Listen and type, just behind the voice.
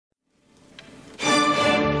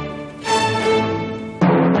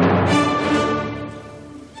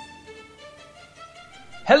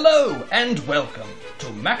Hello and welcome to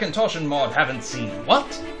Macintosh and Maud Haven't Seen What?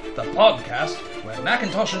 The podcast where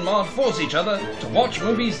Macintosh and Maud force each other to watch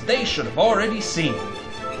movies they should have already seen.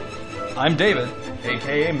 I'm David,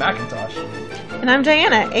 aka Macintosh. And I'm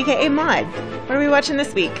Diana, aka Maud. What are we watching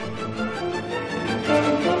this week?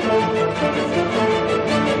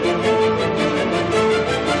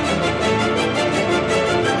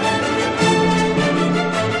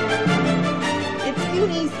 It's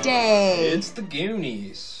Goonies Day! It's the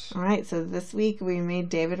Goonies. Alright, so this week we made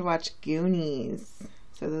David watch Goonies.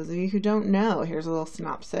 So those of you who don't know, here's a little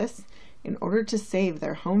synopsis. In order to save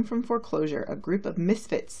their home from foreclosure, a group of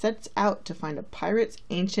misfits sets out to find a pirate's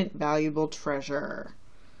ancient valuable treasure.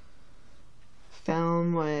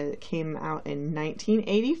 Film came out in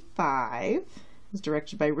 1985. It was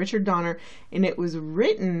directed by Richard Donner, and it was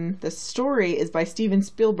written, the story is by Steven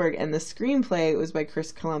Spielberg, and the screenplay was by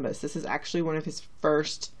Chris Columbus. This is actually one of his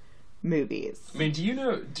first movies. I mean, do you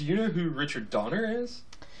know who Richard Donner is?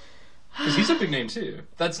 Because he's a big name too.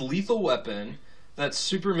 That's Lethal Weapon. That's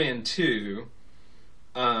Superman 2.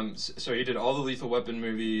 So he did all the Lethal Weapon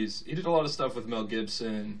movies. He did a lot of stuff with Mel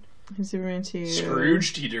Gibson. Superman 2.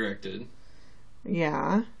 Scrooged he directed.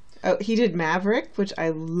 Yeah. Oh, he did Maverick, which I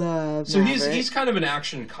love. So Maverick. he's kind of an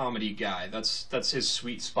action comedy guy. That's his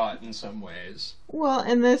sweet spot in some ways. Well,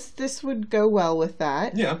 and this would go well with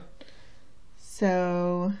that. Yeah.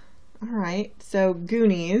 So, all right. So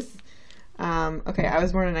Goonies. Okay, I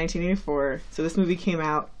was born in 1984, so this movie came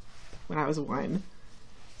out when I was 1.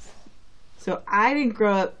 So I didn't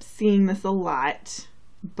grow up seeing this a lot,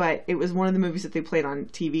 but it was one of the movies that they played on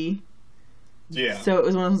TV. Yeah. So it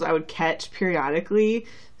was one of those I would catch periodically.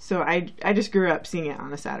 So I just grew up seeing it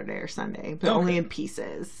on a Saturday or Sunday, but only in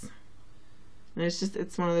pieces. And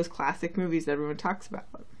it's one of those classic movies that everyone talks about.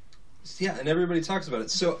 Yeah, and everybody talks about it.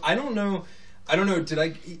 So I don't know,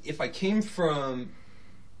 if I came from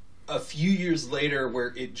a few years later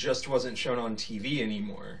where it just wasn't shown on TV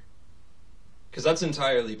anymore. Because that's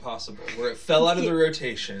entirely possible. Where it fell out of the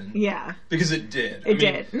rotation. Yeah. Because it did. It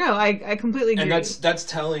did. No, I completely agree. And that's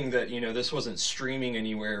telling that, this wasn't streaming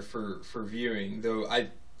anywhere for viewing. Though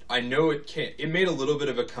I know it made a little bit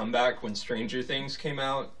of a comeback when Stranger Things came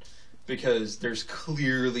out. Because there's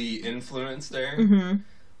clearly influence there. Mm-hmm.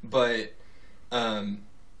 But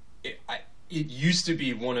it used to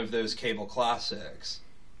be one of those cable classics.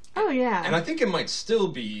 Oh, yeah. And I think it might still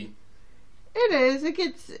be. It is. It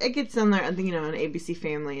gets on there, on ABC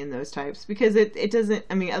Family and those types. Because it doesn't,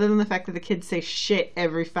 other than the fact that the kids say shit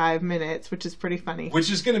every 5 minutes, which is pretty funny.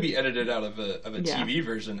 Which is going to be edited out of a TV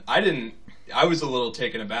version. I was a little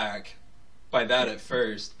taken aback by that at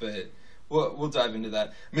first, but we'll dive into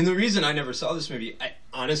that. The reason I never saw this movie,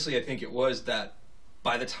 I think it was that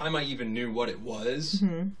by the time I even knew what it was,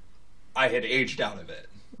 mm-hmm. I had aged out of it.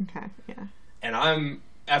 Okay, yeah. And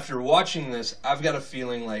after watching this, I've got a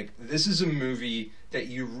feeling like this is a movie that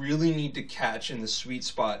you really need to catch in the sweet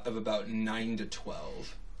spot of about 9 to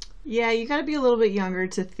 12. Yeah, you gotta be a little bit younger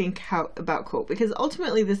to think about Colt, because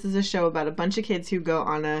ultimately this is a show about a bunch of kids who go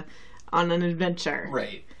on an adventure.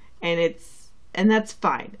 Right. And that's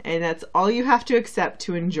fine. And that's all you have to accept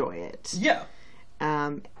to enjoy it. Yeah.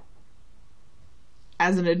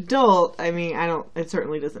 As an adult, it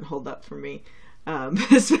certainly doesn't hold up for me.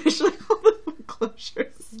 Especially all the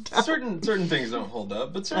foreclosure stuff. Certain things don't hold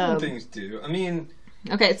up, but certain things do.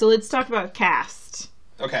 Okay, so let's talk about cast.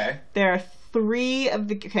 Okay. There are 3 of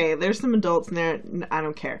the... Okay, there's some adults in there. I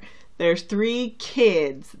don't care. There's 3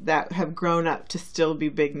 kids that have grown up to still be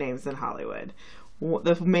big names in Hollywood.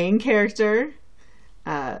 The main character,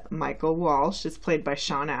 Michael Walsh, is played by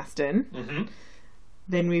Sean Astin. Mm-hmm.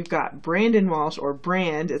 Then we've got Brandon Walsh, or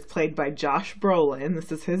Brand, is played by Josh Brolin.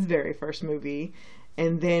 This is his very first movie.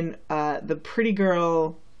 And then the pretty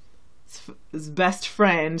girl's best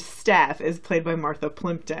friend, Steph, is played by Martha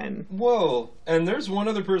Plimpton. Whoa. And there's one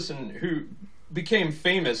other person who became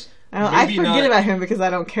famous. I forget about him because I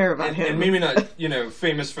don't care about him. And maybe not,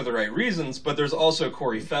 famous for the right reasons, but there's also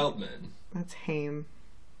Corey Feldman. That's Haim.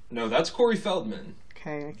 No, that's Corey Feldman.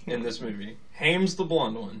 Okay, I can't. In this movie. Haim's the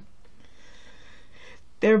blonde one.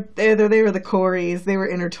 They were the Coreys. They were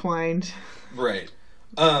intertwined. Right.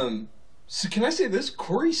 So can I say this?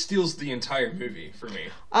 Corey steals the entire movie for me.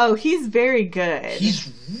 Oh, he's very good.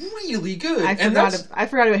 He's really good. I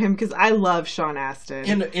forgot about him because I love Sean Astin.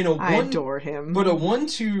 I adore him. But a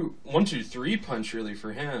 1-2-3 punch really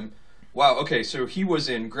for him. Wow. Okay, so he was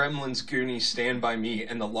in Gremlins, Goonies, Stand by Me,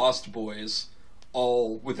 and The Lost Boys,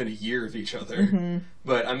 all within a year of each other. Mm-hmm.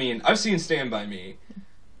 But I've seen Stand by Me.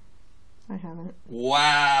 I haven't.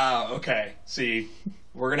 Wow. Okay. See,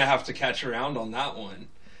 we're gonna have to catch around on that one.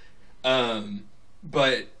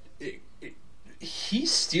 But he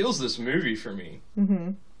steals this movie for me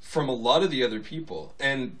Mm-hmm. from a lot of the other people,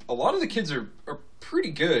 and a lot of the kids are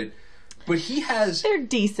pretty good, but he has They're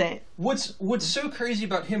decent. what's so crazy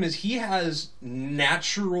about him is he has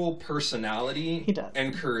natural personality He does.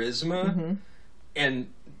 and charisma, Mm-hmm. and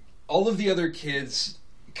all of the other kids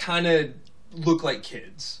kind of look like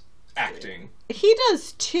kids acting. He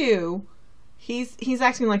does too. He's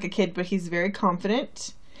acting like a kid, but he's very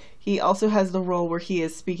confident. He also has the role where he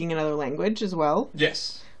is speaking another language as well,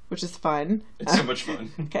 Yes, which is fun. it's so much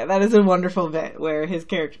fun Okay, that is a wonderful bit where his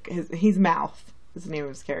character, he's Mouth is the name of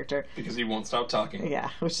his character. because he won't stop talking. Yeah,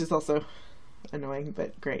 which is also annoying,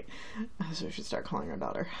 but great. So we should start calling our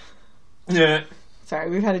daughter. Yeah. Sorry,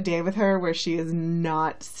 we've had a day with her where she has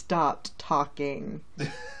not stopped talking.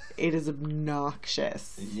 It is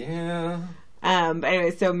obnoxious. Yeah. But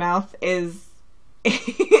anyway, so Mouth is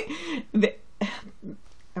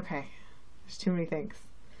okay. There's too many things.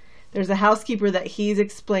 There's a housekeeper that he's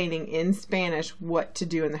explaining in Spanish what to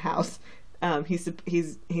do in the house.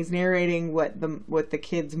 He's narrating what the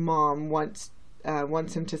kid's mom wants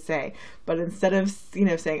him to say, but instead of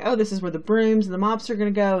saying, "Oh, this is where the brooms and the mops are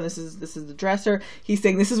going to go, and this is the dresser," he's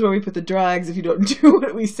saying, "This is where we put the drugs. If you don't do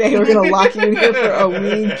what we say, we're going to lock you in here for a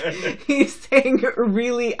week." He's saying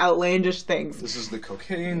really outlandish things. This is the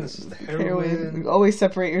cocaine. This is the Heroin. heroin. Always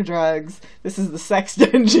separate your drugs. This is the sex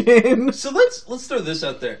dungeon. So let's throw this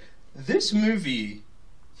out there. This movie,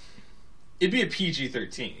 it'd be a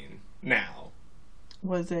PG-13 now.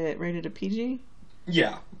 Was it rated a PG?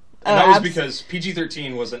 Yeah. Oh, And that was because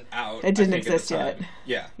PG-13 wasn't out. It didn't I think, at exist the yet. time.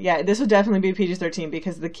 Yeah. Yeah, this would definitely be PG-13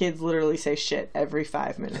 because the kids literally say shit every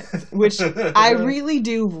 5 minutes, which I really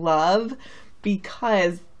do love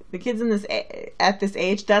because the kids at this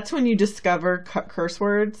age, that's when you discover curse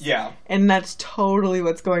words. Yeah. And that's totally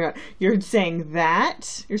what's going on. You're saying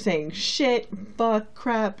that. You're saying shit, fuck,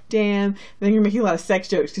 crap, damn. And then you're making a lot of sex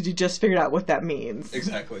jokes because you just figured out what that means.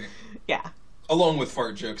 Exactly. Yeah. Along with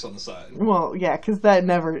fart jokes on the side. Well, yeah, because that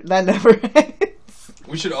never ends.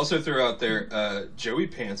 We should also throw out there, Joey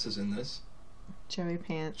Pants is in this. Joey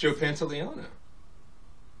Pants. Joe Pantoliano.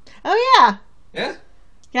 Oh, yeah. Yeah.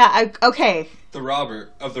 Yeah, okay. The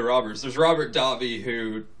robbers. There's Robert Davi,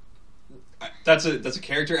 who that's a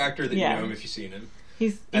character actor that Yeah. you know him if you've seen him.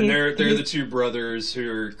 They're he's- the two brothers who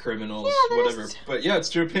are criminals, Yeah, there's- whatever. But yeah, it's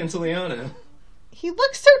Joe Pantoliano. He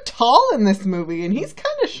looks so tall in this movie, and he's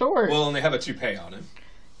kind of short. Well, and they have a toupee on him,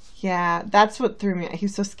 Yeah, that's what threw me.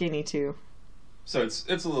 He's so skinny too. so it's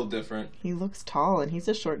a little different. He looks tall, and he's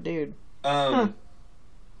a short dude.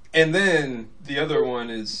 And then the other one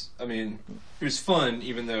is, who's fun,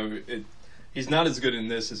 even though he's not as good in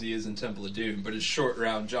this as he is in Temple of Doom, but his short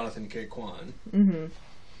round Jonathan K. Kwan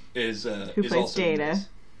is Who is plays also in Data. this.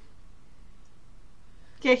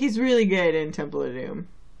 Yeah, he's really good in Temple of Doom.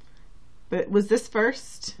 But was this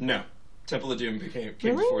first? No, Temple of Doom came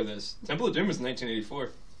Really? before this. Temple of Doom was 1984,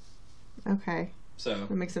 Okay, so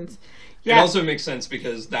that makes sense. it Yeah. also makes sense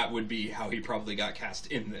because that would be how he probably got cast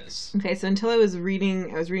in this. Okay, so until I was reading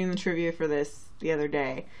the trivia for this the other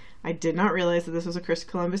day, I did not realize that this was a Chris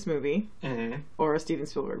Columbus movie Mm-hmm. or a Steven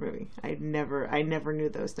Spielberg movie. I never knew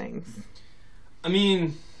those things.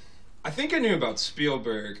 I think I knew about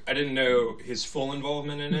Spielberg. I didn't know his full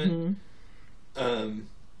involvement in it.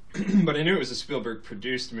 But I knew it was a Spielberg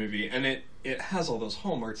produced movie, and it has all those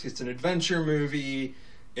hallmarks. It's an adventure movie.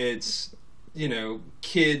 It's,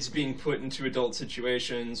 kids being put into adult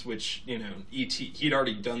situations, which, E.T., he'd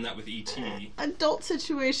already done that with E.T. Adult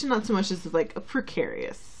situation, not so much as like a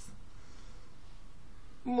precarious.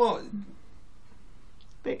 Well,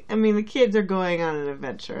 The kids are going on an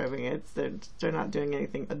adventure. They're not doing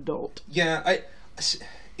anything adult. yeah,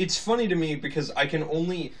 it's funny to me because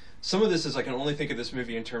some of this is I can only think of this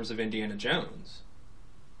movie in terms of Indiana Jones.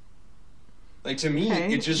 Like, to me,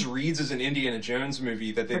 Okay. it just reads as an Indiana Jones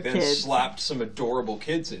movie that they For then kids. slapped some adorable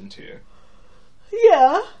kids into.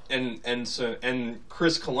 Yeah. And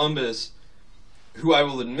Chris Columbus, who I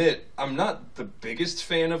will admit, I'm not the biggest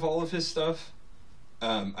fan of all of his stuff.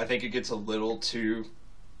 I think it gets a little too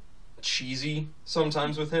cheesy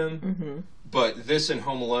sometimes with him. Mm-hmm. But this and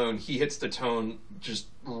Home Alone, he hits the tone just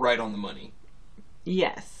right on the money.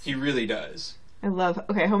 Yes. He really does. Home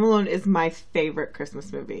Alone is my favorite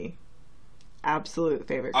Christmas movie. Absolute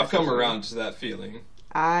favorite. I've Christmas come movie. around to that feeling.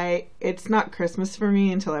 It's not Christmas for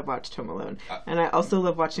me until I've watched Home Alone. And I also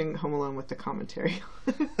love watching Home Alone with the commentary.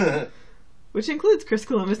 Which includes Chris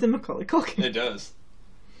Columbus and Macaulay Culkin. It does.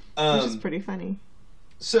 Which is pretty funny.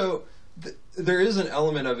 So, there is an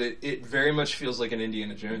element of it. It very much feels like an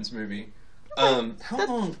Indiana Jones movie.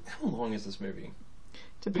 How long is this movie?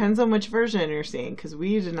 Depends on which version you're seeing, because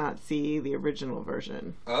we did not see the original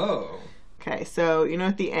version. Oh. Okay, so you know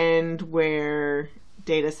at the end where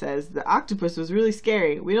Data says the octopus was really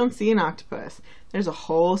scary. We don't see an octopus. There's a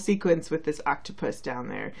whole sequence with this octopus down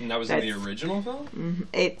there. And that was in the original film?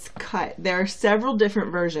 It's cut. There are several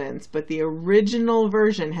different versions, but the original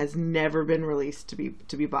version has never been released to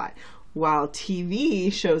be bought. While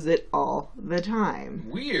TV shows it all the time.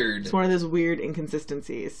 Weird. It's one of those weird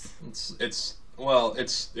inconsistencies. It's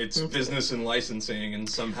business and licensing, and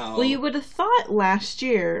somehow. Well, you would have thought last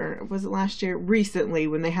year, was it last year? Recently,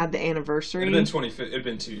 when they had the anniversary. It'd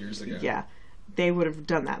been 2 years ago. Yeah, they would have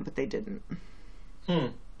done that, but they didn't.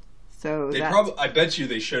 So I bet you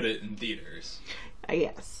they showed it in theaters.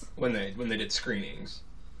 Yes. When they did screenings.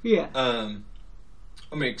 Yeah.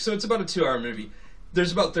 So it's about a 2-hour movie.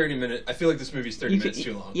 There's about 30 minutes. I feel like this movie's 30 minutes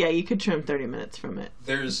too long. Yeah, you could trim 30 minutes from it.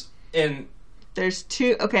 There's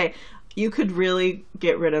two. Okay, you could really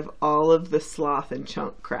get rid of all of the sloth and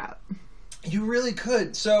chunk crap. You really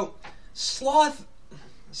could. So, Sloth.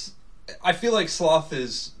 I feel like Sloth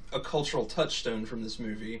is a cultural touchstone from this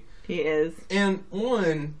movie. He is. And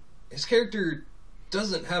one, his character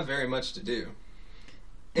doesn't have very much to do.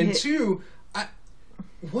 And two,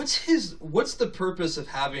 what's the purpose of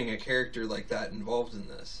having a character like that involved in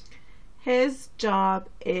this? His job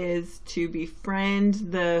is to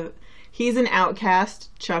befriend he's an outcast.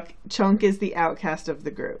 Chunk is the outcast of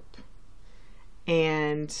the group.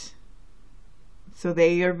 And so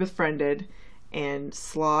they are befriended, and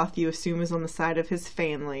Sloth, you assume, is on the side of his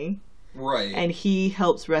family. Right. And he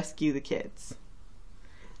helps rescue the kids.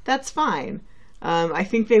 That's fine. I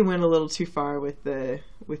think they went a little too far with the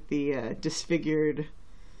disfigured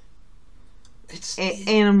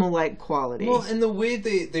animal-like quality. Well, and the way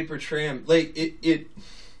they portray him, like it.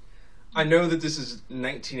 I know that this is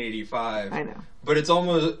 1985. I know, but it's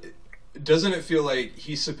almost. Doesn't it feel like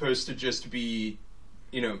he's supposed to just be,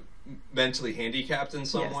 mentally handicapped in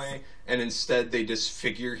some way, and instead they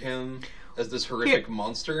disfigure him as this horrific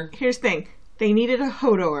monster? Here's the thing: they needed a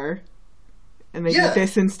Hodor, and they did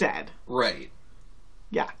this instead. Right.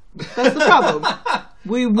 Yeah, that's the problem.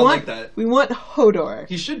 We want Hodor.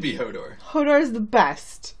 He should be Hodor. Hodor is the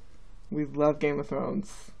best. We love Game of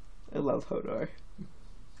Thrones. I love Hodor.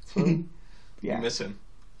 So, yeah. You miss him.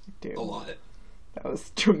 Dude. A lot. That was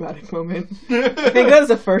a dramatic moment. I think that was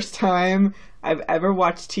the first time I've ever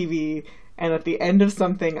watched TV, and at the end of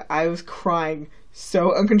something, I was crying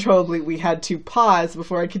so uncontrollably we had to pause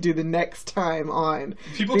before I could do the next time on.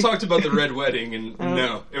 People talked about the Red Wedding, and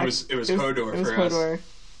it was Hodor for us.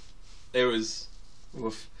 It was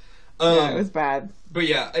woof. Yeah, it was bad. But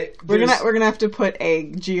yeah, we're gonna have to put a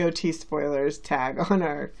GOT spoilers tag on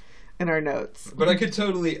in our notes. But I could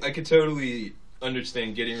totally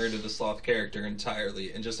understand getting rid of the Sloth character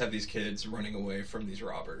entirely and just have these kids running away from these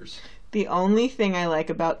robbers. The only thing I like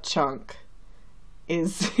about Chunk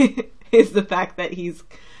is is the fact that he's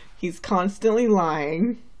constantly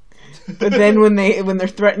lying. But then when they're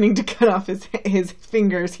threatening to cut off his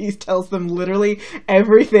fingers, he tells them literally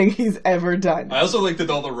everything he's ever done. I also like that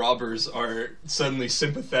all the robbers are suddenly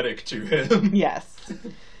sympathetic to him. Yes.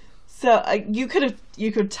 So you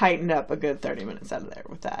could tighten up a good 30 minutes out of there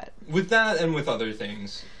with that. With that and with other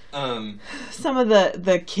things. Some of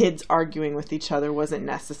the kids arguing with each other wasn't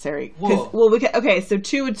necessary. So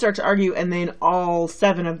 2 would start to argue, and then all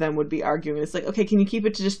 7 of them would be arguing. It's like, okay, can you keep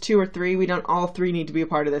it to just 2 or 3? We don't all 3 need to be a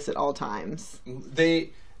part of this at all times.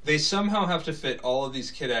 They somehow have to fit all of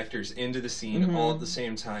these kid actors into the scene all at the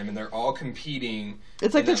same time, and they're all competing.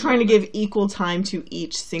 It's like they're trying to give equal time to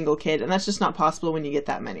each single kid, and that's just not possible when you get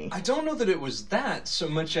that many. I don't know that it was that so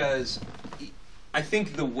much as I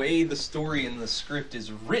think the way the story and the script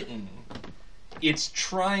is written, it's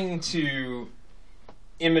trying to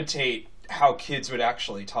imitate how kids would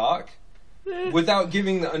actually talk without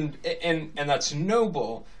giving and that's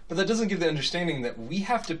noble. But that doesn't give the understanding that we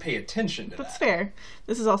have to pay attention to that. That's fair.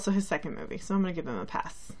 This is also his second movie, so I'm going to give him a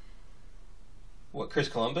pass. What, Chris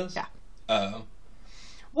Columbus? Yeah. Oh.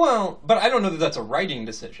 Well, but I don't know that that's a writing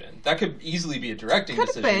decision. That could easily be a directing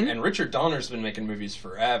decision. And Richard Donner's been making movies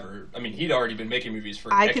forever. I mean, he'd already been making movies for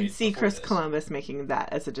decades. I could see Chris Columbus making that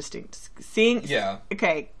as a distinct... Yeah.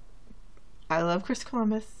 Okay. I love Chris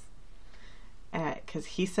Columbus. Because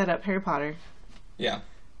he set up Harry Potter. Yeah.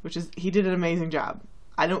 He did an amazing job.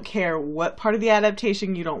 I don't care what part of the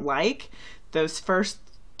adaptation you don't like. Those first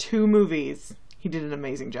 2 movies, he did an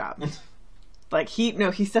amazing job.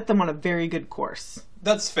 He set them on a very good course.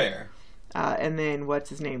 That's fair. And then, what's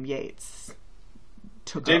his name? Yates.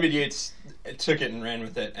 David Yates took it and ran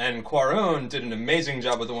with it. And Cuarón did an amazing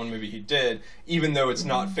job with the one movie he did, even though it's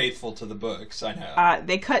not faithful to the books, I know.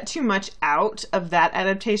 They cut too much out of that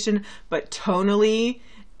adaptation, but tonally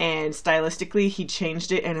and stylistically he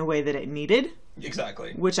changed it in a way that it needed,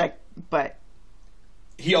 Exactly. but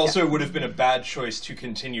He also would have been a bad choice to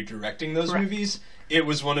continue directing those Correct. movies. It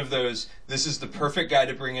was one of those, this is the perfect guy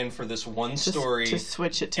to bring in for this one story. to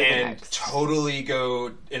switch it to the and next. totally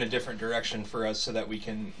go in a different direction for us so that we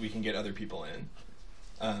can get other people in.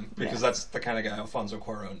 Because Yeah. that's the kind of guy Alfonso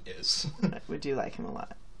Cuarón is. We do like him a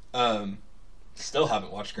lot. Still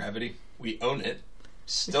haven't watched Gravity. We own it.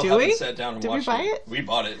 Still Do haven't we? sat down and Did we watched buy it. it? We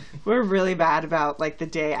bought it. We're really bad about, like, the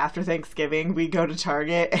day after Thanksgiving, we go to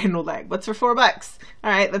Target and we're like, what's for $4?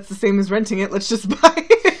 All right, that's the same as renting it. Let's just buy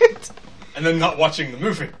it. And then not watching the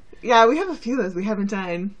movie. Yeah, we have a few of those we haven't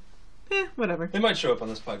done. Whatever. They might show up on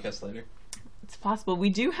this podcast later. It's possible. We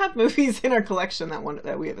do have movies in our collection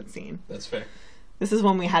that we haven't seen. That's fair. This is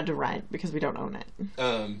one we had to rent because we don't own it.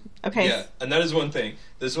 Okay. Yeah, and that is one thing.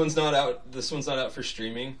 This one's not out for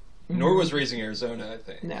streaming. Nor was Raising Arizona, I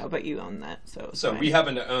think. No, but you own that, so it's So fine. we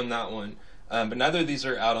happen to own that one, but neither of these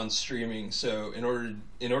are out on streaming. So in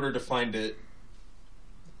order to find it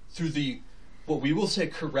through the what we will say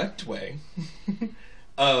correct way,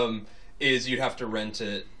 is you'd have to rent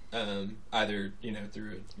it either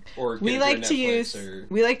through or get we it like through to Netflix use or...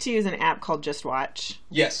 we like to use an app called Just Watch.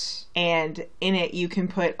 Yes. And in it, you can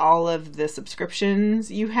put all of the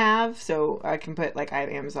subscriptions you have. So I can put, like, I have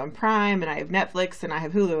Amazon Prime, and I have Netflix, and I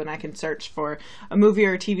have Hulu, and I can search for a movie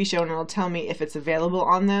or a TV show, and it'll tell me if it's available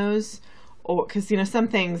on those. Or, because, some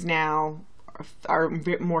things now are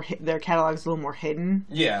more, their catalog's a little more hidden.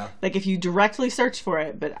 Yeah. Like, if you directly search for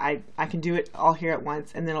it, but I can do it all here at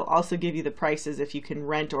once, and then it'll also give you the prices if you can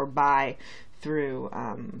rent or buy through,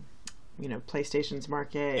 PlayStation's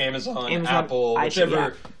Market, Amazon, Apple,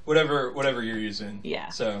 yeah. whatever you're using. Yeah.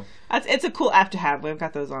 So it's a cool app to have. We've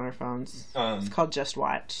got those on our phones. It's called Just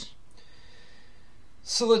Watch.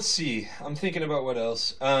 So let's see. I'm thinking about what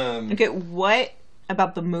else. Okay, what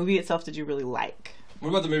about the movie itself did you really like? What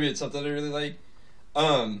about the movie itself that I really like?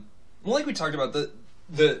 Well, like we talked about,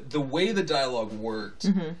 the way the dialogue worked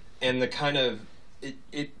and the kind of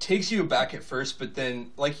it takes you aback at first, but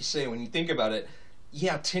then, like you say, when you think about it,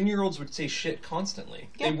 yeah, 10-year-olds would say shit constantly.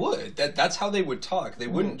 Yeah. They would. That's how they would talk. They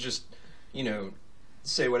wouldn't just,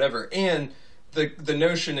 say whatever. And the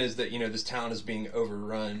notion is that, this town is being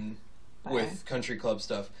overrun with country club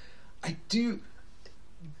stuff.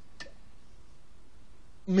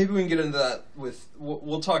 Maybe we can get into that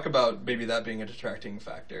we'll talk about maybe that being a detracting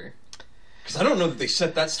factor. Because I don't know that they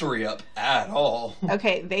set that story up at all.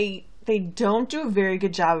 Okay, they don't do a very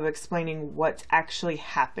good job of explaining what's actually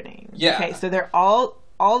happening. Yeah. Okay, so they're all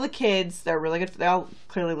the kids, they're really good. They all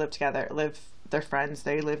clearly live together, they're friends,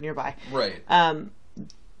 they live nearby. Right.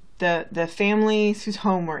 The families whose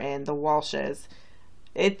home we're in, the Walshes,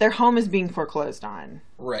 their home is being foreclosed on.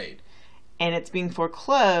 Right. And it's being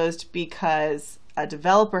foreclosed because a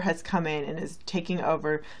developer has come in and is taking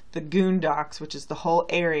over the Goondocks, which is the whole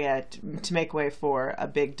area, to make way for a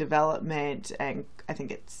big development. And I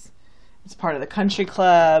think it's part of the country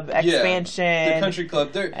club expansion. Yeah, the country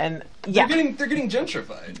club. They're getting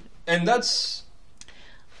gentrified, and that's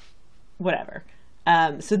whatever.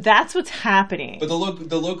 So that's what's happening. But the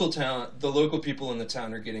local people in the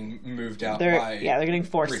town are getting moved out. They're getting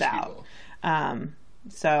forced out. And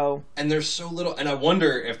there's so little, and I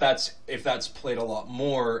wonder if that's played a lot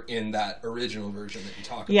more in that original version that you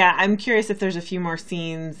talk about. Yeah, I'm curious if there's a few more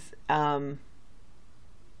scenes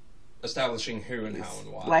establishing who and how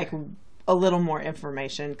and why. Like a little more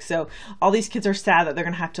information. So all these kids are sad that they're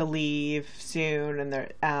going to have to leave soon, and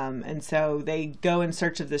they're and so they go in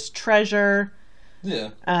search of this treasure. Yeah.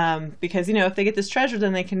 Because if they get this treasure,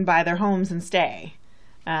 then they can buy their homes and stay.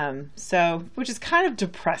 Which is kind of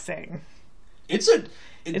depressing.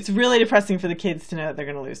 It's really depressing for the kids to know that they're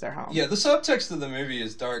going to lose their home. Yeah, the subtext of the movie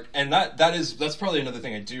is dark, and that's probably another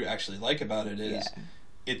thing I do actually like about it is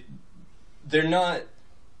they're not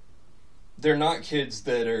kids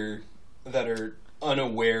that are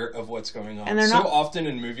unaware of what's going on. And they're so often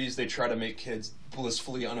in movies they try to make kids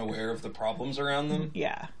blissfully unaware of the problems around them.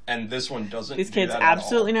 Yeah. And this one doesn't. These do kids that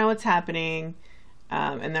absolutely at all. know what's happening.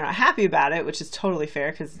 And they're not happy about it, which is totally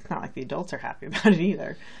fair because it's not like the adults are happy about it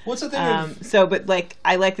either. What's the thing? But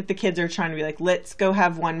I like that the kids are trying to be like, let's go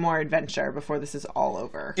have one more adventure before this is all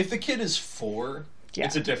over. If the kid is 4,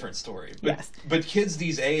 it's a different story. But, yes. But kids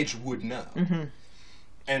these age would know. Mm-hmm.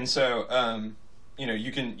 And so,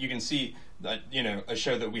 you can see that, a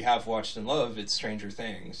show that we have watched and love, it's Stranger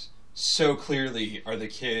Things. So clearly are the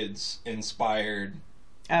kids inspired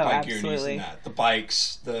by absolutely. Goonies and that. The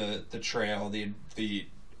bikes, the trail, the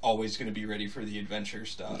always going to be ready for the adventure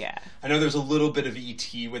stuff. Yeah. I know there's a little bit of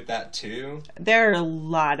E.T. with that too. There are a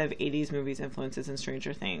lot of 80s movies influences in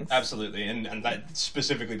Stranger Things. Absolutely, and that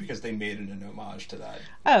specifically because they made it an homage to that.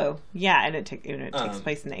 Oh, yeah, and it takes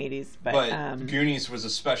place in the 80s. But Goonies was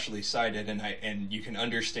especially cited, and you can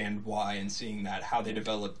understand why in seeing that, how they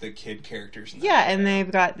developed the kid characters. Yeah, and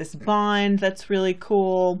they've got this bond that's really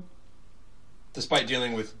cool. Despite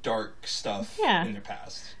dealing with dark stuff in their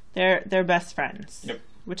past. They're best friends. Yep.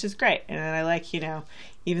 Which is great. And I like,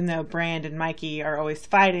 even though Brand and Mikey are always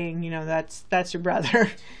fighting, that's your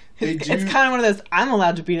brother. It's kind of one of those, I'm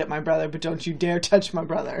allowed to beat up my brother, but don't you dare touch my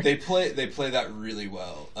brother. They play that really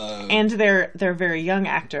well. And they're very young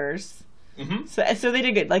actors. Mm-hmm. So they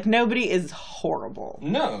did good. Like, nobody is horrible.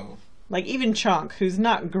 No. Like, even Chunk, who's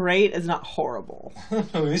not great, is not horrible.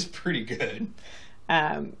 He's pretty good.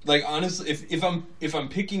 Like, honestly, if I'm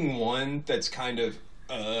picking one that's kind of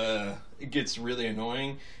it gets really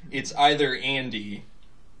annoying, it's either Andy,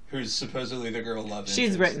 who's supposedly the girl love interest.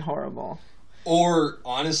 She's written horrible. Or,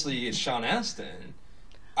 honestly, it's Sean Astin.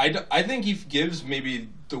 I think he gives maybe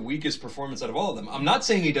the weakest performance out of all of them. I'm not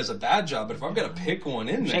saying he does a bad job, but if I've got to pick one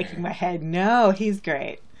in there... Shaking my head. No, he's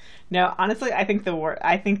great. No, honestly, I think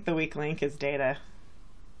the weak link is Data.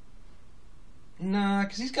 Nah,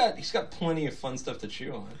 because he's got plenty of fun stuff to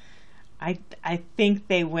chew on. I think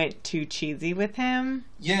they went too cheesy with him.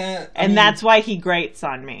 Yeah, and that's why he grates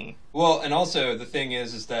on me. Well, and also the thing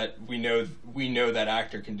is that we know that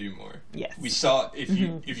actor can do more. Yes, we saw if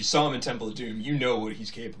you saw him in Temple of Doom, you know what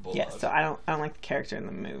he's capable of. Yes, so I don't like the character in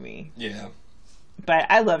the movie. Yeah, but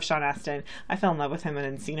I love Sean Astin. I fell in love with him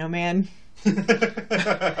in Encino Man.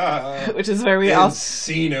 which is where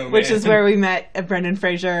we met Brendan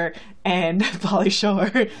Fraser and Pauly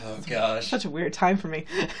Shore. Oh gosh, such a weird time for me.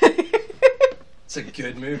 It's a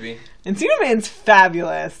good movie. Encino Man's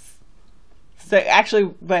fabulous. So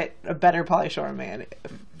actually, but a better Pauly Shore man.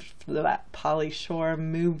 That Pauly Shore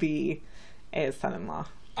movie is Son-in-Law.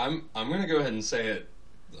 I'm gonna go ahead and say it.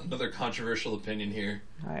 Another controversial opinion here.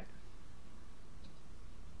 All right.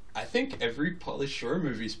 I think every Pauly Shore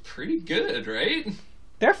movie's pretty good, right?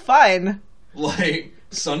 They're fun. Like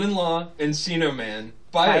Son-in-Law, Encino Man,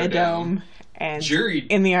 Biodome, and Jury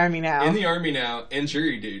in the Army Now. And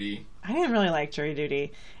Jury Duty. I didn't really like Jury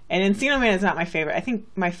Duty, and Encino Man is not my favorite. I think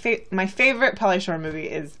my favorite Pauly Shore movie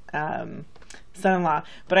is Son-in-Law,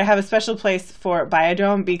 but I have a special place for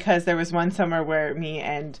Biodome because there was one summer where me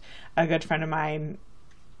and a good friend of mine,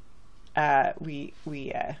 we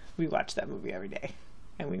watched that movie every day.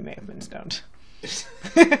 And we may have been stoned.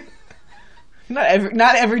 Not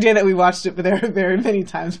every day that we watched it, but there were many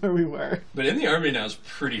times where we were. But In the Army Now is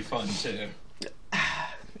pretty fun too.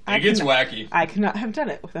 It gets wacky. I could not have done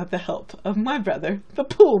it without the help of my brother, the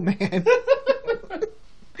Pool Man.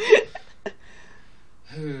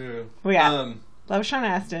 Well, yeah, love Sean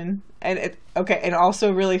Astin, and and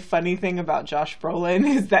also really funny thing about Josh Brolin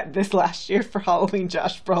is that this last year for Halloween,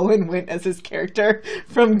 Josh Brolin went as his character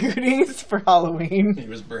from Goonies for Halloween. He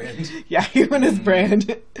was Brand. Yeah, he went as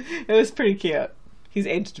Brand. It was pretty cute. He's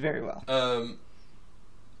aged very well.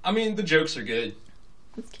 I mean, the jokes are good.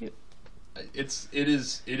 It's cute. It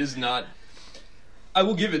is not. I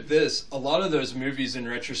will give it this: a lot of those movies, in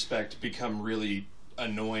retrospect, become really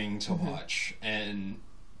annoying to watch, and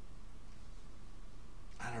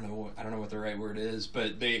I don't know what the right word is,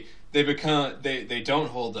 but they don't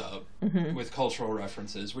hold up with cultural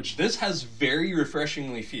references, which this has very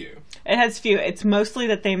refreshingly few. It has few. It's mostly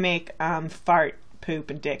that they make fart, poop,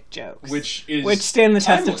 and dick jokes, which stand the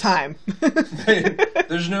test of time.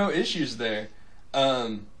 There's no issues there.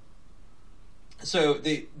 So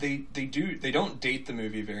they don't date the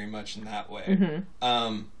movie very much in that way.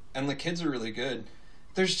 And the kids are really good.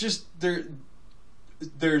 There's just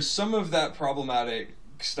there's some of that problematic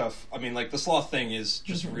stuff. I mean, like the sloth thing is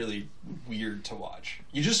just really weird to watch.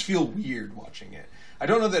 You just feel weird watching it. I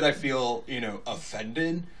don't know that I feel,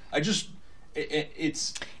 offended. I just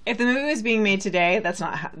it's if the movie was being made today, that's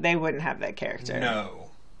not how, they wouldn't have that character. No,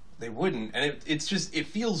 they wouldn't, and it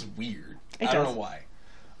feels weird. I don't know why.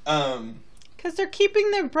 Because they're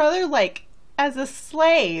keeping their brother as a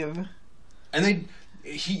slave, and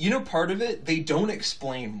part of it they don't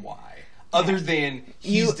explain why. Other than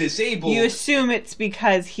he's disabled. You assume it's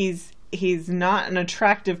because he's not an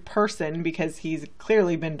attractive person because he's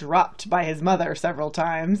clearly been dropped by his mother several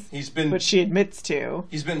times. Which she admits to.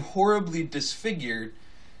 He's been horribly disfigured,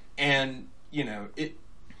 and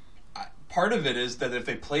part of it is that if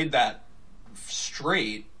they played that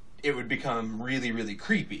straight, it would become really, really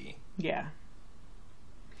creepy. Yeah.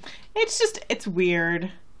 It's weird.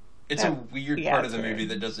 It's a weird part of the movie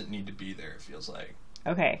that doesn't need to be there, it feels like.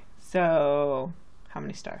 Okay. So, How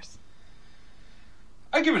many stars?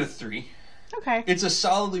 I give it a 3. Okay. It's a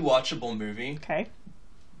solidly watchable movie, Okay.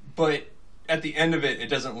 but at the end of it, it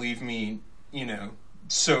doesn't leave me,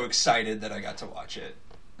 so excited that I got to watch it.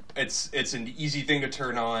 It's an easy thing to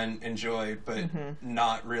turn on, enjoy, but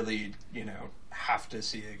not really, have to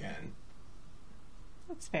see again.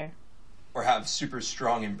 That's fair. Or have super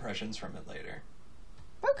strong impressions from it later.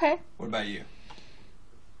 Okay. What about you?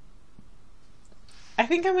 I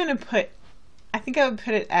think I would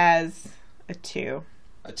put it as a 2.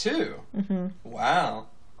 A 2? Mm-hmm. Wow.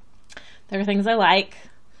 There are things I like.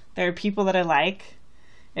 There are people that I like.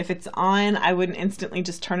 If it's on, I wouldn't instantly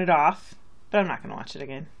just turn it off, but I'm not going to watch it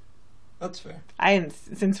again. That's fair.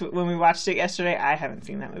 Since when we watched it yesterday, I haven't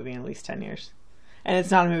seen that movie in at least 10 years. And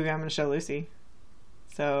it's not a movie I'm going to show Lucy.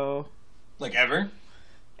 So... Like ever?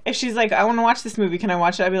 If she's like, I want to watch this movie, can I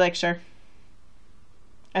watch it? I'd be like, sure.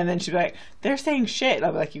 And then she'd be like, they're saying shit.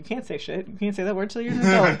 I'll be like, you can't say shit. You can't say that word till you're an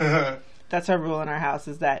adult. That's our rule in our house,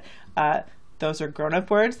 is that those are grown-up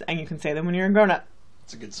words, and you can say them when you're a grown-up.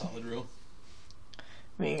 That's a good solid rule. I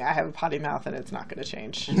mean, I have a potty mouth, and it's not going to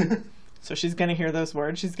change. So she's going to hear those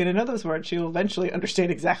words. She's going to know those words. She will eventually understand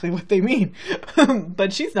exactly what they mean.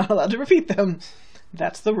 But she's not allowed to repeat them.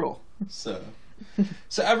 That's the rule. So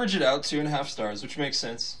average it out, 2.5 stars, which makes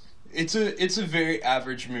sense. It's a very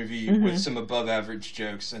average movie with some above average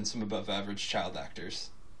jokes and some above average child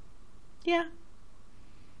actors. Yeah.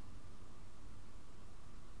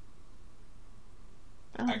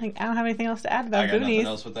 I don't have anything else to add about I got Goonies. nothing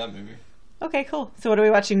else with that movie. Okay, cool. So what are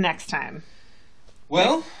we watching next time?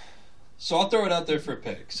 Well, so I'll throw it out there for a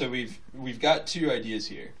pick. So we've got 2 ideas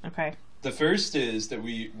here. Okay. The first is that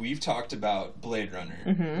we've talked about Blade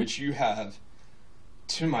Runner, which you have,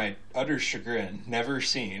 to my utter chagrin, never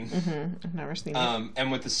seen. I've never seen it.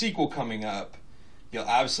 And with the sequel coming up, you'll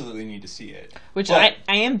absolutely need to see it. Which I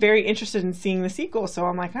am very interested in seeing the sequel, so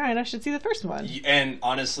I'm like, all right, I should see the first one. And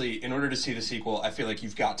honestly, in order to see the sequel, I feel like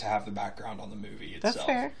you've got to have the background on the movie itself. That's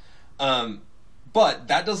fair. But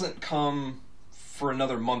that doesn't come for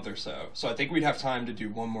another month or so. So I think we'd have time to do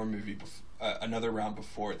one more movie, another round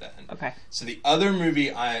before then. Okay. So the other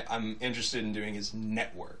movie I'm interested in doing is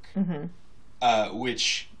Network,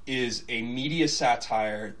 which is a media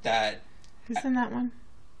satire that... Who's in that one?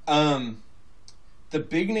 The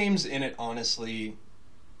big names in it, honestly,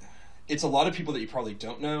 it's a lot of people that you probably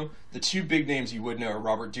don't know. The 2 big names you would know are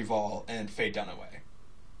Robert Duvall and Faye Dunaway.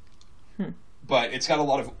 But it's got a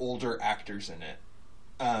lot of older actors in it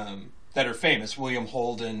that are famous. William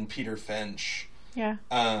Holden, Peter Finch. Yeah,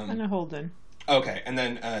 I know Holden. Okay, and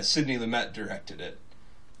then Sidney Lumet directed it.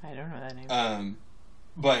 I don't know that name.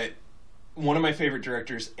 But one of my favorite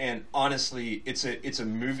directors, and honestly, it's a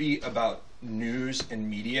movie about news and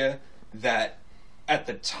media that at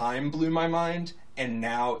the time blew my mind, and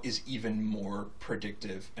now is even more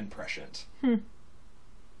predictive and prescient.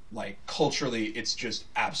 Like, culturally, it's just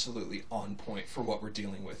absolutely on point for what we're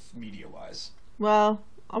dealing with media-wise. Well,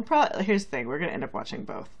 here's the thing. We're going to end up watching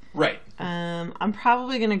both. Right. I'm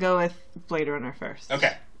probably going to go with Blade Runner first.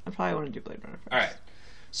 Okay. I probably want to do Blade Runner first. All right.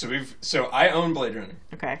 So I own Blade Runner.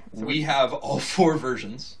 Okay. So we have all 4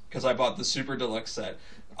 versions, because I bought the super deluxe set.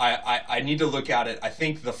 I need to look at it. I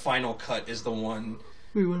think the final cut is the one...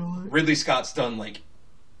 We want to watch. Ridley Scott's done,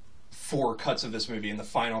 4 cuts of this movie, and the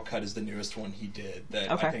final cut is the newest one he did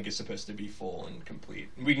that I think is supposed to be full and complete.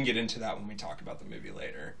 We can get into that when we talk about the movie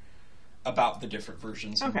later, about the different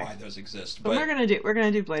versions and why those exist. But we're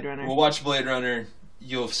gonna do Blade Runner. We'll watch Blade Runner.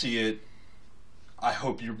 You'll see it. I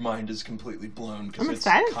hope your mind is completely blown, because it's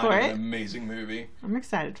kind of an amazing movie. I'm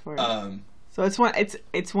excited for it. So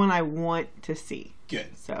it's one I want to see.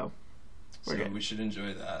 Good. So we're good. We should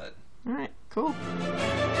enjoy that. All right. Cool.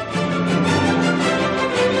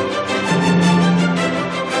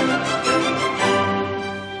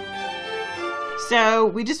 So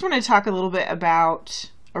we just want to talk a little bit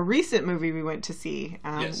about a recent movie we went to see.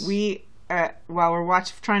 Yes. We, while we're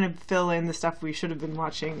trying to fill in the stuff we should have been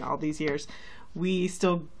watching all these years, we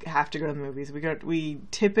still have to go to the movies. We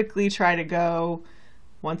typically try to go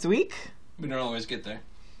once a week. We don't always get there.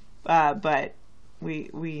 But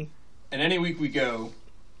we. And any week we go,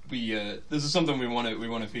 this is something we want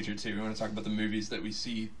to feature too. We want to talk about the movies that we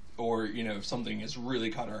see, or if something has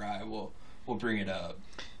really caught our eye, we'll bring it up.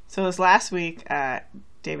 So this last week,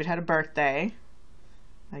 David had a birthday.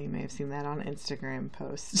 You may have seen that on Instagram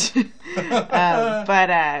post.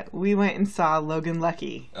 But we went and saw Logan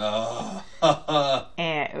Lucky,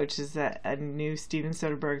 which is a new Steven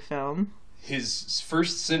Soderbergh film. His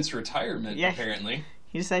first since retirement, apparently.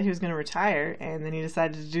 He decided he was going to retire, and then he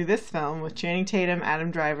decided to do this film with Channing Tatum,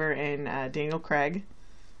 Adam Driver, and Daniel Craig,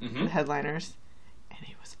 the headliners. And and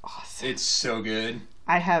it was awesome. It's so good.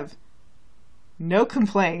 I have no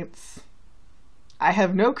complaints. I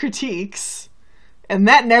have no critiques, and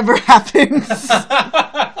that never happens.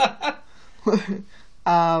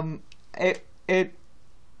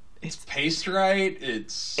 It's paced right.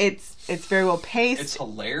 It's very well paced. It's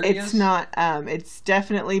hilarious. It's not. It's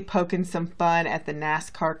definitely poking some fun at the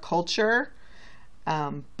NASCAR culture,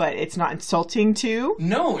 but it's not insulting to.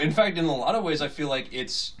 No, in fact, in a lot of ways, I feel like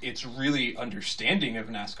it's really understanding of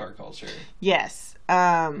NASCAR culture. Yes.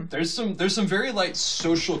 There's some very light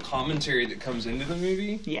social commentary that comes into the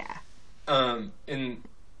movie. Yeah. In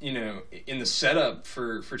the setup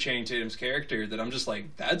for Channing Tatum's character, that I'm just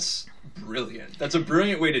like, that's brilliant. That's a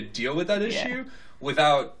brilliant way to deal with that issue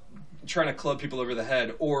without trying to club people over the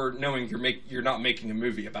head or knowing you're not making a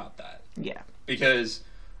movie about that. Yeah. Because,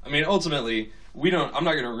 I mean, ultimately, I'm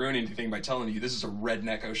not going to ruin anything by telling you this is a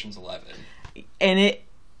redneck Ocean's 11. And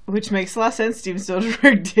which makes a lot of sense. Steven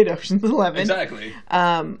Soderbergh did Ocean's 11. Exactly.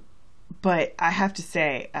 But I have to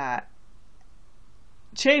say,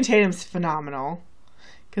 Channing Tatum's phenomenal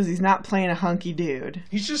because he's not playing a hunky dude.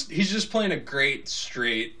 He's just playing a great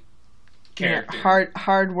straight character,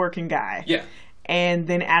 hard working guy. Yeah. And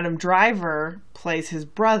then Adam Driver plays his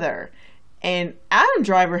brother, and Adam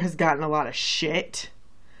Driver has gotten a lot of shit.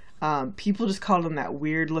 People just called him that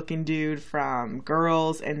weird looking dude from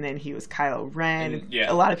Girls, and then he was Kylo Ren. And,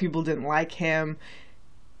 a lot of people didn't like him.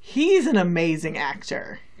 He's an amazing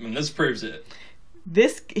actor. And this proves it.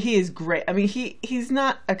 He is great. I mean, he's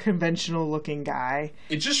not a conventional looking guy.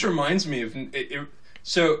 It just reminds me of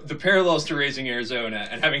so the parallels to Raising Arizona,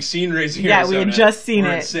 and having seen Raising Arizona, we had just seen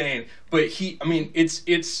it. Insane. But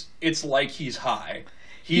it's like he's high.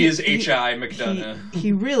 He is H.I. McDonough.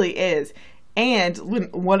 He really is. And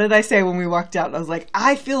what did I say when we walked out? I was like,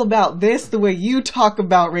 I feel about this the way you talk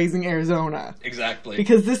about Raising Arizona. Exactly.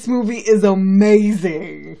 Because this movie is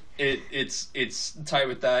amazing. It's tight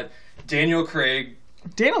with that. Daniel Craig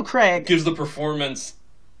gives the performance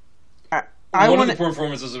one of the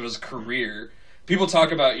performances of his career. People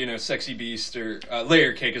talk about, Sexy Beast or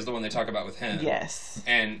Layer Cake is the one they talk about with him. Yes.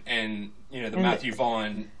 And the Matthew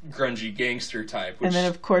Vaughn grungy gangster type. And then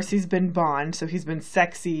of course he's been Bond, so he's been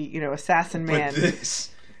sexy, assassin man. But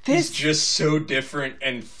he's just so different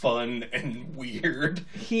and fun and weird.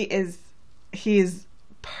 He is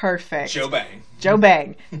perfect. Joe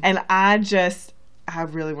Bang. And I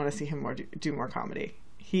really want to see him do more comedy.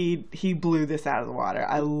 He blew this out of the water.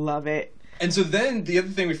 I love it. And so then the other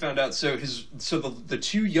thing we found out, the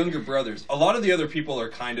two younger brothers, a lot of the other people are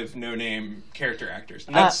kind of no-name character actors.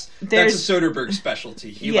 And that's a Soderbergh specialty.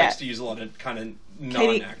 He likes to use a lot of kind of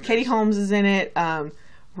non-actors. Katie Holmes is in it.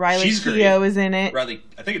 Riley She's Keough great. is in it. Riley,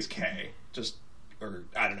 I think it's Kay. Or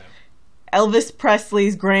I don't know. Elvis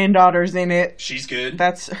Presley's granddaughter's in it. She's good.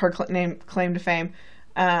 That's her claim to fame.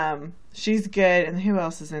 She's good. And who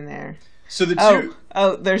else is in there? So the two...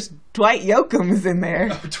 Oh, there's Dwight Yoakam is in there.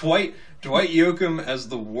 Oh, Dwight Yoakam as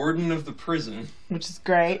the warden of the prison, which is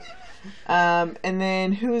great. And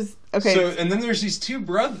then who's okay? So and then there's these two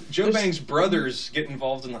Joe Bang's brothers get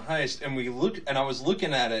involved in the heist, and I was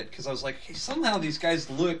looking at it because I was like, hey, somehow these guys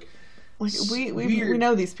look like we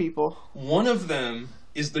know these people. One of them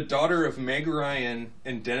is the daughter of Meg Ryan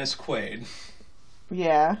and Dennis Quaid.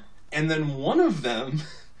 Yeah. And then one of them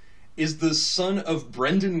is the son of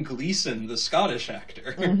Brendan Gleeson, the Scottish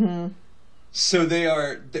actor. Mm-hmm. So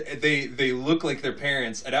they look like their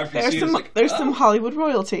parents, and after you see it, there's some Hollywood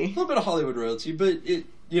royalty. A little bit of Hollywood royalty, but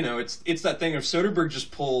it's that thing of Soderbergh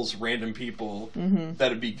just pulls random people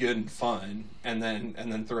that'd be good and fun, and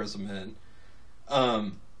then throws them in.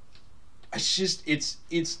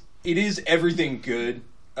 It is everything good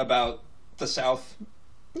about the South.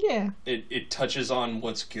 Yeah. It touches on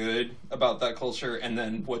what's good about that culture and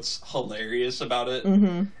then what's hilarious about it,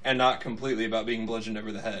 and not completely about being bludgeoned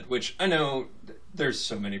over the head, which I know there's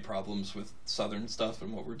so many problems with Southern stuff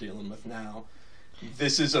and what we're dealing with now.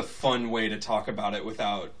 This is a fun way to talk about it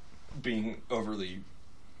without being overly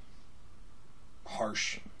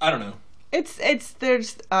harsh. I don't know.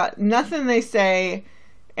 There's nothing they say,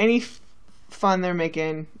 any fun they're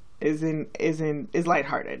making is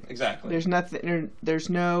lighthearted. Exactly. There's nothing.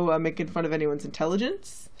 There's no making fun of anyone's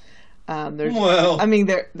intelligence. I mean,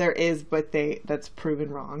 there is, but that's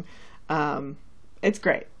proven wrong. It's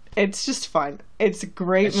great. It's just fun. It's a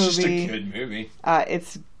great movie. It's just a good movie.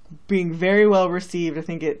 It's being very well received. I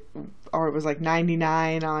think it was like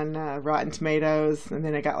 99 on Rotten Tomatoes, and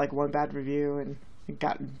then it got like one bad review, and it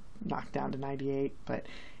got knocked down to 98. But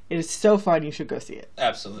it is so fun. You should go see it.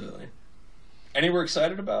 Absolutely. Any we're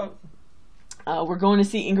excited about? We're going to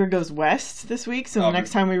see Ingrid Goes West this week, so the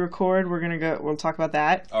next time we record, we'll talk about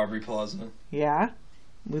that. Aubrey Plaza. Yeah.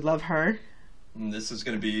 We love her. And this is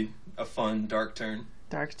going to be a fun, dark turn.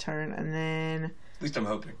 Dark turn. And then... At least I'm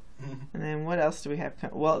hoping. And then what else do we have?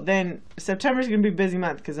 Well, then September's going to be a busy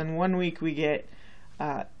month because in 1 week we get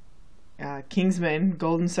Kingsman,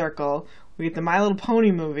 Golden Circle, we get the My Little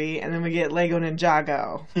Pony movie, and then we get Lego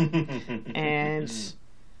Ninjago. And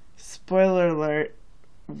spoiler alert,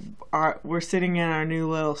 we're sitting in our new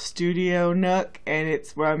little studio nook, and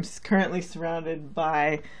it's where I'm currently surrounded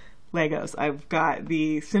by Legos. I've got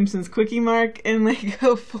the Simpsons Quickie Mark in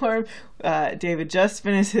Lego form. David just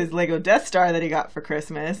finished his Lego Death Star that he got for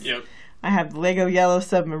Christmas. Yep. I have the Lego Yellow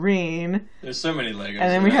Submarine. There's so many Legos. And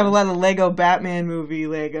then we have a lot of Lego Batman movie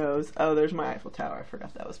Legos. Oh, there's my Eiffel Tower. I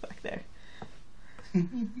forgot that was back there.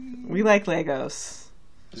 We like Legos.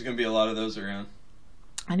 There's going to be a lot of those around.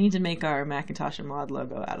 I need to make our Macintosh and Mod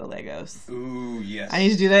logo out of Legos. Ooh, yes. I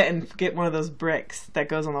need to do that and get one of those bricks that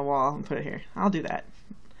goes on the wall and put it here. I'll do that.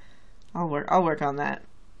 I'll work on that.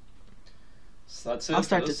 So that's it. I'll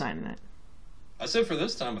start designing it. That's it for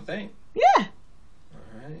this time, I think. Yeah. All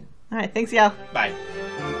right. All right. Thanks, y'all. Bye.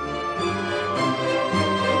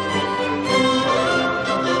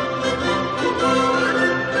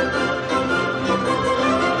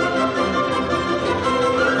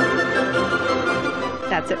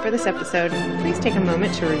 That's it for this episode. Please take a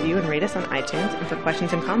moment to review and rate us on iTunes, and for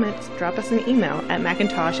questions and comments, drop us an email at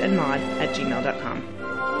macintoshandmod@gmail.com.